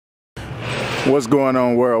What's going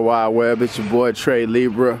on, World Wide Web? It's your boy Trey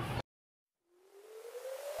Libra.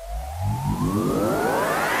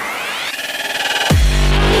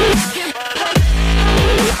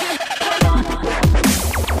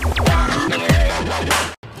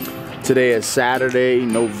 Today is Saturday,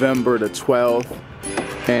 November the 12th,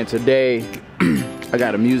 and today I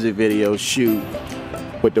got a music video shoot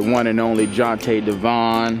with the one and only Jonte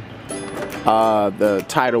Devon. The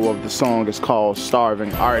title of the song is called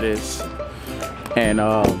Starving Artist, and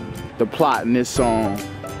the plot in this song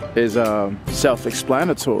is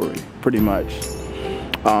self-explanatory, pretty much.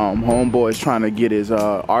 Homeboy is trying to get his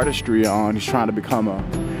artistry on. He's trying to become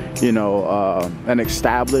an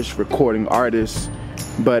established recording artist,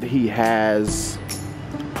 but he has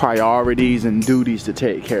priorities and duties to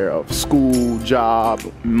take care of. School, job,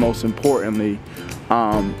 most importantly,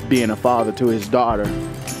 being a father to his daughter.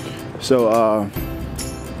 So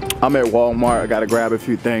I'm at Walmart. I gotta grab a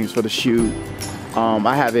few things for the shoot.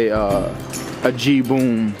 I have a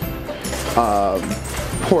G-Boom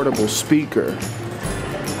portable speaker,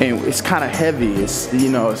 and it's kind of heavy. It's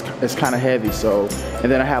kind of heavy. So,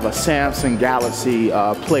 and then I have a Samsung Galaxy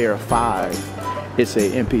Player 5. It's a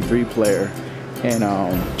MP3 player, and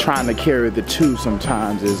trying to carry the two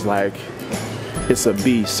sometimes is like, it's a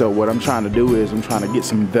beast. So what I'm trying to do is I'm trying to get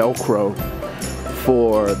some Velcro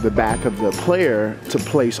for the back of the player to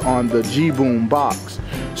place on the G-Boom box,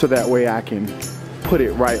 so that way I can put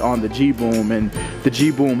it right on the G-Boom, and the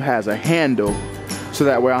G-Boom has a handle, so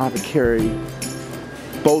that way I don't have to carry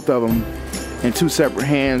both of them in two separate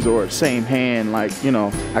hands or the same hand. Like,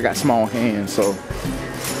 I got small hands, so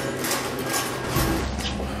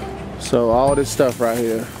all this stuff right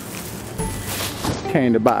here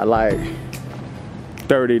came to about like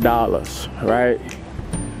 $30, right?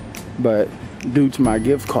 But due to my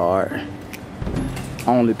gift card, I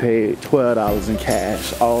only paid $12 in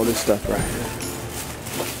cash. All this stuff right here.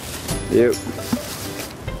 Yep.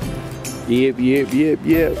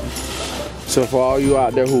 So for all you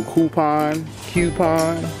out there who coupon,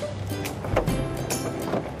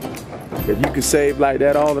 if you can save like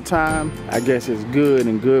that all the time, I guess it's good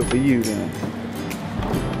and good for you then.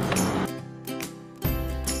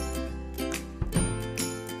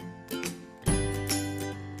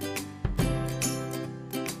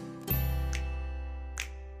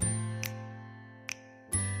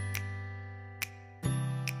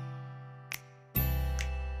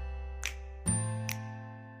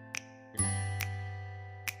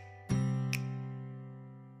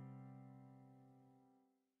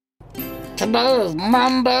 Today is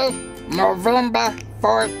Monday, November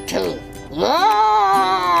 14th.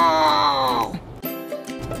 Yeah!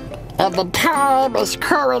 And the time is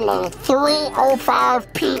currently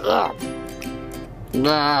 3:05 p.m.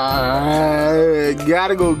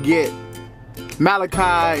 Gotta go get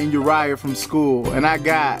Malachi and Uriah from school, and I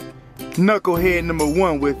got Knucklehead number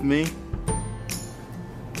 1 with me.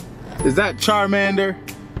 Is that Charmander?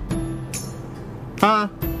 Huh?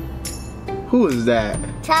 Who is that?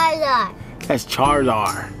 Charizard. That's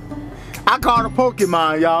Charizard. I caught a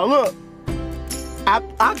Pokemon, y'all. Look. I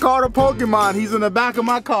caught a Pokemon. He's in the back of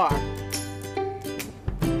my car.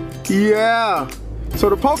 Yeah. So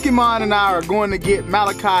the Pokemon and I are going to get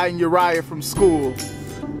Malachi and Uriah from school.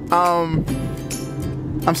 I'm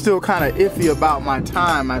still kind of iffy about my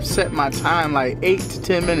time. I've set my time like 8 to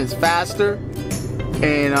 10 minutes faster.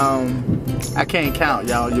 And I can't count,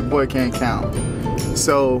 y'all. Your boy can't count.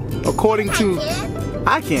 So according to...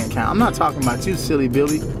 I can't count. I'm not talking about you, silly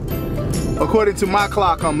Billy. According to my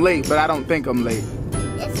clock, I'm late, but I don't think I'm late.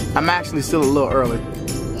 I'm actually still a little early.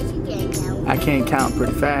 Yes, you can count. I can't count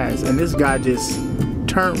pretty fast, and this guy just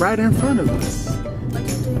turned right in front of us. 1, 2,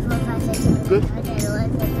 3, 4, 5, 6, 7, 8, Good. 9, 10,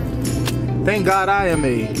 11, 12, Thank God I am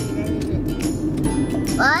a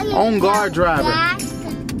 13. on guard driver.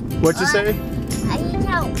 What you say? I can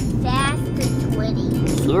count fast to 20.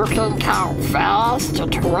 You can count fast to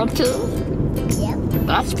 20? Yep.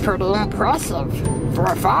 That's pretty impressive for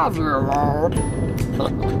a 5-year-old.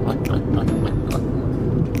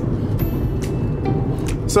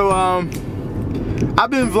 So I've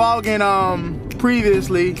been vlogging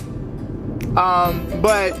previously,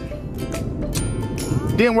 but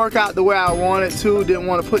didn't work out the way I wanted to. Didn't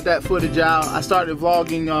want to put that footage out. I started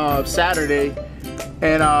vlogging Saturday,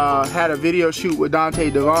 and had a video shoot with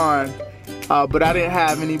Jonte Devon, but I didn't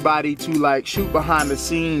have anybody to like shoot behind the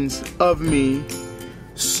scenes of me,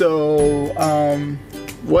 so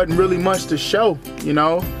wasn't really much to show,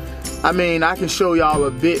 I mean, I can show y'all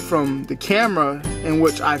a bit from the camera in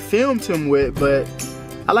which I filmed him with, but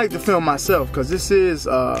I like to film myself because this is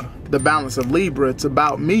the balance of Libra. It's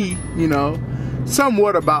about me,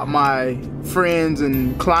 somewhat about my friends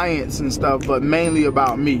and clients and stuff, but mainly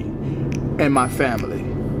about me and my family.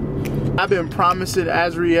 I've been promising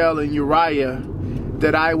Izrael and Uriah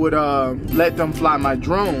that I would let them fly my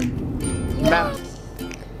drone. Now,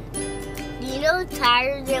 you know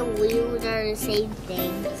tires and wheels are the same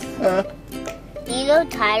things? You know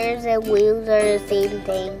tires and wheels are the same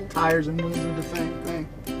thing? Tires and wheels are the same thing.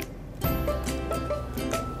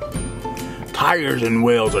 Tires and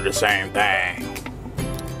wheels are the same thing.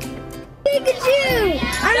 Pikachu!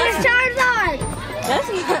 I'm the Charizard! That's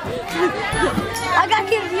not. I got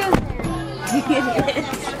confused.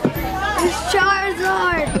 It's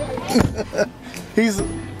Charizard!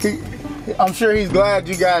 I'm sure he's glad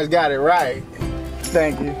you guys got it right.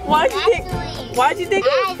 Thank you. Why'd you think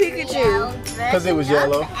it was Pikachu? Because it was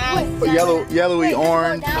yellow. Yellowy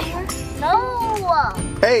orange. No!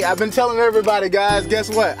 Hey, I've been telling everybody, guys, guess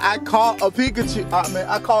what? I caught a Pikachu.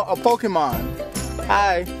 I caught a Pokemon.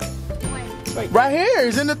 Hi. Right here.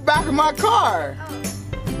 He's in the back of my car.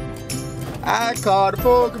 I caught a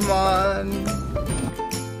Pokemon.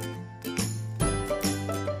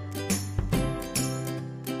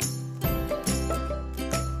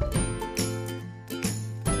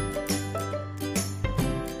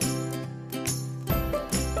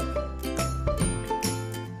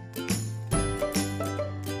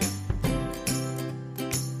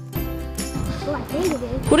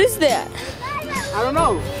 What is that? I don't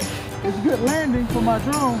know. It's a good landing for my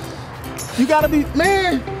drone. You gotta be,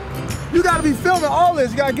 man, you gotta be filming all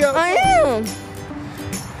this. You gotta get. I am.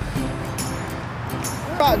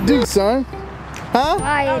 What about to do, son? Huh?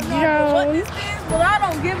 I don't know what this is, but I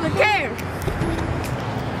don't give a care.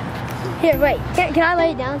 Here, wait. Can I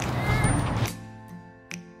lay it down?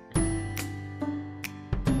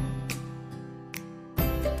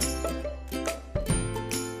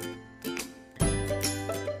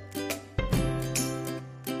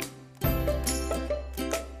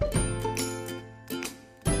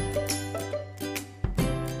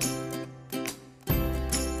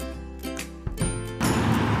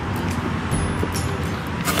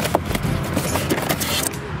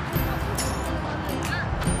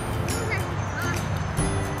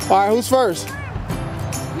 All right, who's first?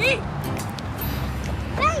 Me.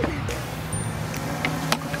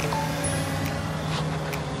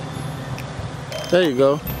 There you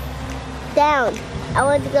go. Down. I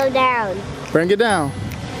want to go down. Bring it down.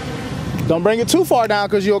 Don't bring it too far down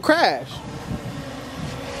because you'll crash.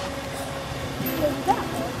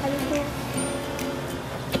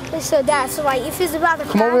 So that's so like if it's about to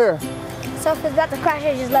crash. Come over here. So if it's about to crash,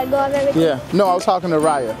 I just let go of everything. Yeah. No, I was talking to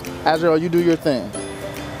Raya. Izrael, you do your thing.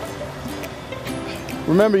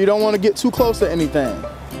 Remember, you don't want to get too close to anything.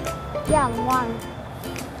 Yeah, I'm one.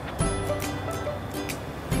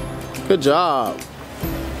 Good job.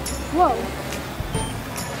 Whoa.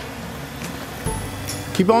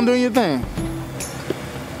 Keep on doing your thing.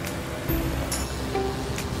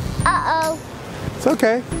 Uh-oh. It's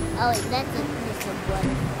okay. Oh, wait, that's a piece of wood.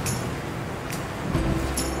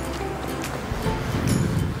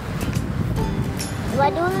 Am I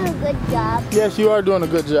doing a good job? Yes, you are doing a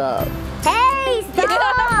good job. Hey,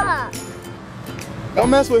 stop! Don't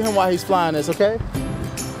mess with him while he's flying this, okay?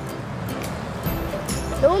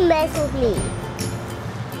 Don't mess with me.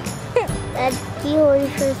 Can you hold it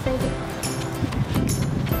for a second?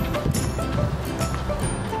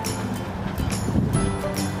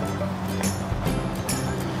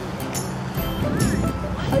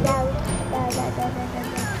 Oh, down.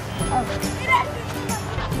 Oh.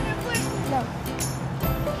 No.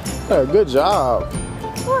 Yeah, good job.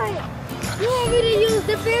 What? You want me to use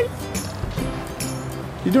the fence?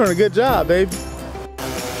 You're doing a good job, baby.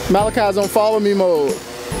 Malachi's on follow me mode.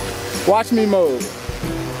 Watch me mode.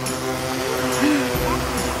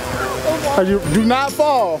 Do not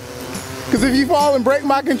fall. Because if you fall and break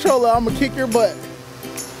my controller, I'm going to kick your butt.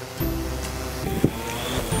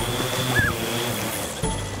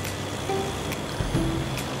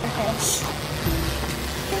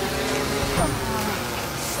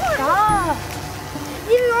 Stop.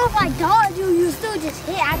 Even though if I dodge you, you still just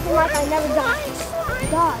hit acting like I never dodged.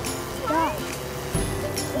 Dodge.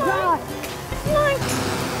 Dodge. Dodge.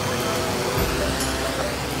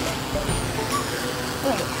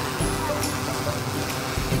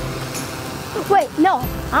 Wait, no,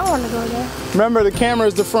 I don't want to go there. Remember, the camera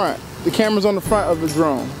is the front. The camera's on the front of the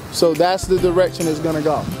drone. So that's the direction it's going to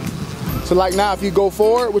go. So like now, if you go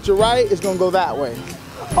forward with your right, it's going to go that way.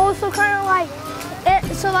 Oh, so kind of like,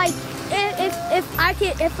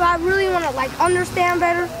 if I really want to like understand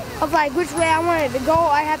better of like which way I want it to go,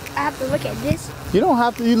 I have to look at this. You don't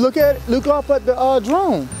have to. You look up at the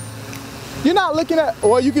drone. You're not looking at.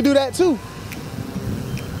 Well, you could do that too.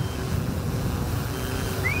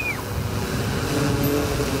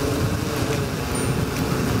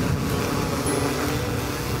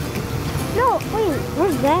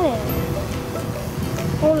 Where's that at?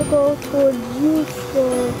 I want to go towards you, so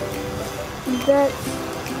that's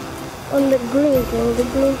on the green thing. The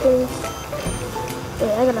green thing.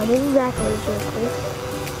 Wait, I gotta move backwards real quick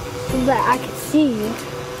so that I can see you.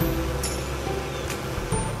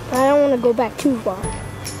 But I don't want to go back too far.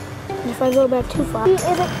 If I go back too far, wait,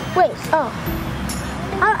 oh.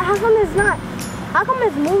 How come it's not? How come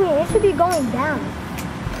it's moving? It should be going down.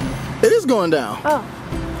 It is going down. Oh.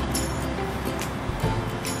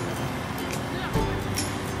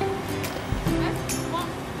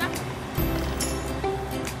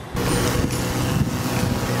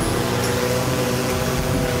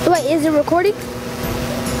 Wait, is it recording?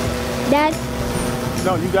 Dad?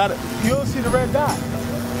 No, you got it. You'll see the red dot.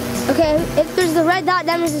 Okay, if there's the red dot,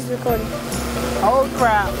 that means it's recording. Oh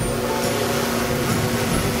crap.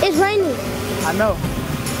 It's raining. I know.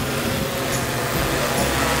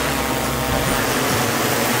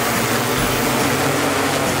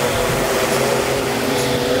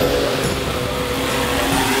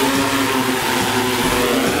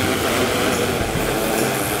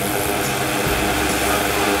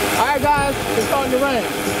 Alright guys, it's starting to rain.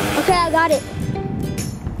 Okay, I got it.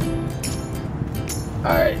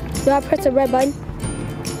 Alright. Do I press the red button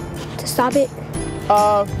to stop it?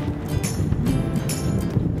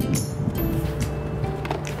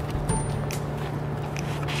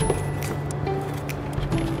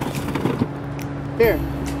 Here.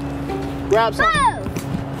 Grab some. Oh!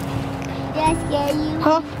 Did I scare you?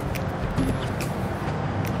 Huh?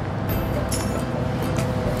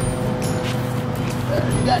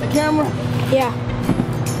 You got the camera? Yeah.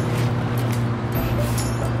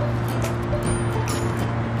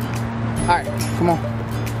 Alright, come on.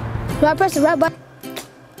 Do I press the red button?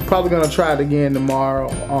 Probably gonna try it again tomorrow.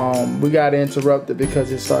 We got interrupted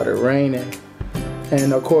because it started raining.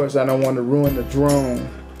 And of course I don't want to ruin the drone.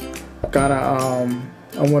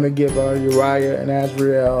 I want to give Uriah and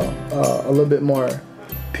Izrael a little bit more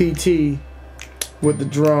PT with the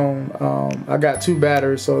drone. I got 2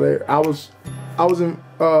 batteries, so I was in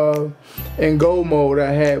go mode.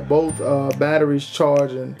 I had both batteries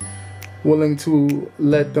charged and willing to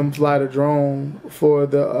let them fly the drone for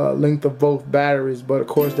the length of both batteries, but of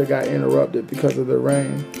course they got interrupted because of the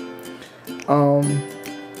rain. I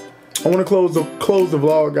want to close the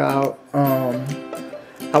vlog out.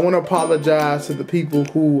 I want to apologize to the people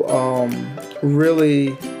who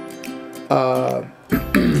really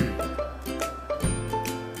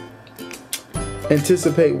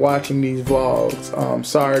anticipate watching these vlogs.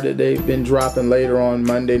 Sorry that they've been dropping later on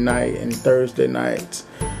Monday night and Thursday nights.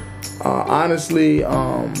 Honestly,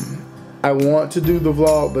 I want to do the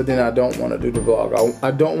vlog, but then I don't want to do the vlog.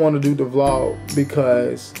 I don't want to do the vlog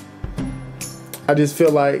because I just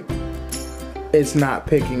feel like it's not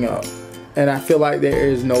picking up. And I feel like there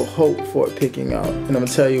is no hope for it picking up. And I'm going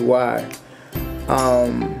to tell you why.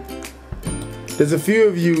 There's a few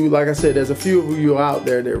of you, like I said, there's a few of you out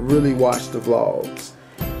there that really watch the vlogs.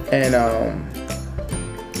 And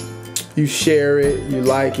you share it, you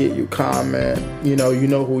like it, you comment, you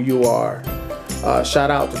know who you are.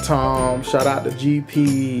 Shout out to Tom, shout out to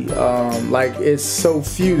GP. Like, it's so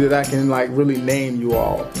few that I can like really name you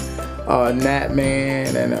all. Nat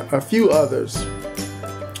Man and a few others.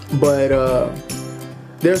 But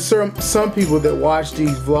there's some people that watch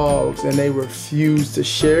these vlogs and they refuse to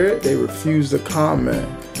share it, they refuse to comment,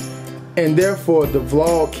 and therefore the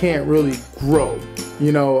vlog can't really grow.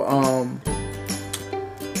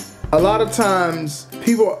 A lot of times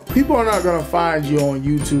people are not gonna find you on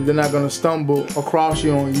YouTube. They're not gonna stumble across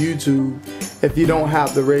you on YouTube if you don't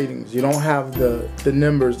have the ratings, you don't have the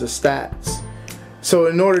numbers, the stats. So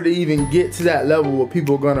in order to even get to that level where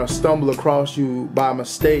people are gonna stumble across you by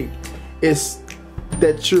mistake, it's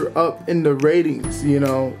that you're up in the ratings,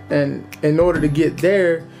 and in order to get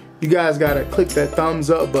there, you guys gotta click that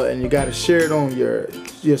thumbs up button. You gotta share it on your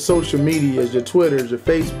social medias, your Twitters, your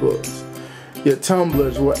Facebooks, your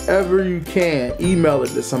Tumblrs, wherever you can. Email it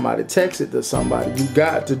to somebody, text it to somebody. You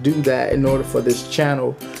got to do that in order for this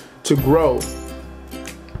channel to grow.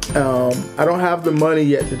 I don't have the money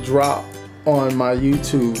yet to drop on my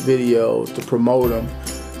YouTube videos to promote them,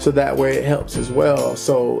 so that way it helps as well.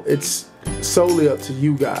 So it's solely up to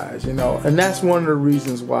you guys, and that's one of the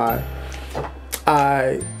reasons why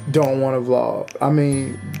I don't want to vlog. I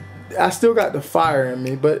mean, I still got the fire in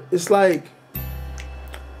me, but it's like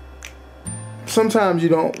sometimes you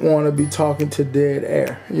don't want to be talking to dead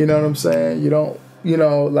air. You know what I'm saying? You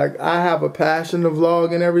don't, like, I have a passion to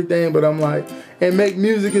vlog and everything, but I'm like, and make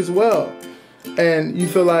music as well. And you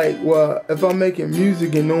feel like, well, if I'm making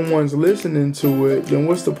music and no one's listening to it, then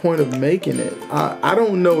what's the point of making it? I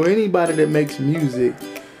don't know anybody that makes music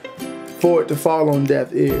for it to fall on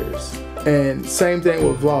deaf ears. And same thing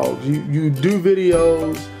with vlogs. You do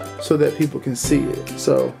videos so that people can see it.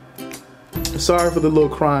 So sorry for the little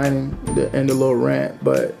crying and the little rant,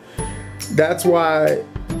 but that's why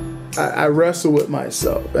I wrestle with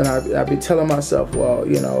myself, and I be telling myself, well,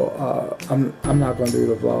 you know, I'm not gonna do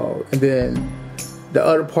the vlog. And then the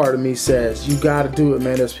other part of me says, you gotta do it,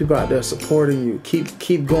 man. There's people out there supporting you.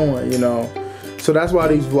 Keep going, you know. So that's why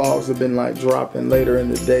these vlogs have been like dropping later in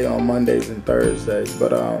the day on Mondays and Thursdays.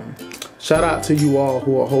 But shout out to you all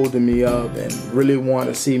who are holding me up and really want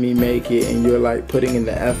to see me make it, and you're like putting in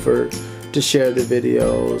the effort to share the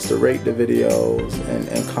videos, to rate the videos,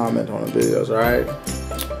 and comment on the videos, alright,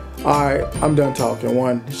 I'm done talking.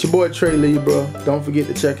 It's your boy Trey Libra. Don't forget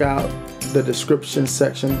to check out the description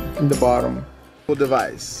section in the bottom.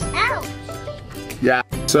 Device. Ouch. Yeah,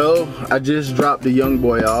 so I just dropped the young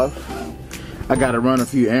boy off. I gotta run a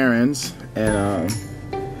few errands and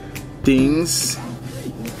things,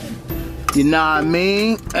 you know what I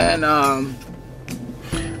mean? And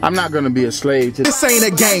I'm not gonna be a slave to this. Ain't a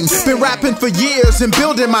game. Been rapping for years and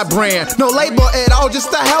building my brand. No label at all, just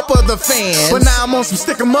the help of the fans. But now I'm on some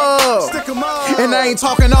stick 'em up. And I ain't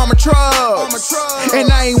talking armor trucks.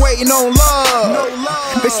 And I ain't waiting on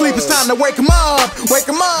love. They sleep, it's time to wake 'em up. Wake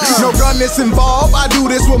 'em up. No gun is involved. I do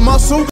this with muscle.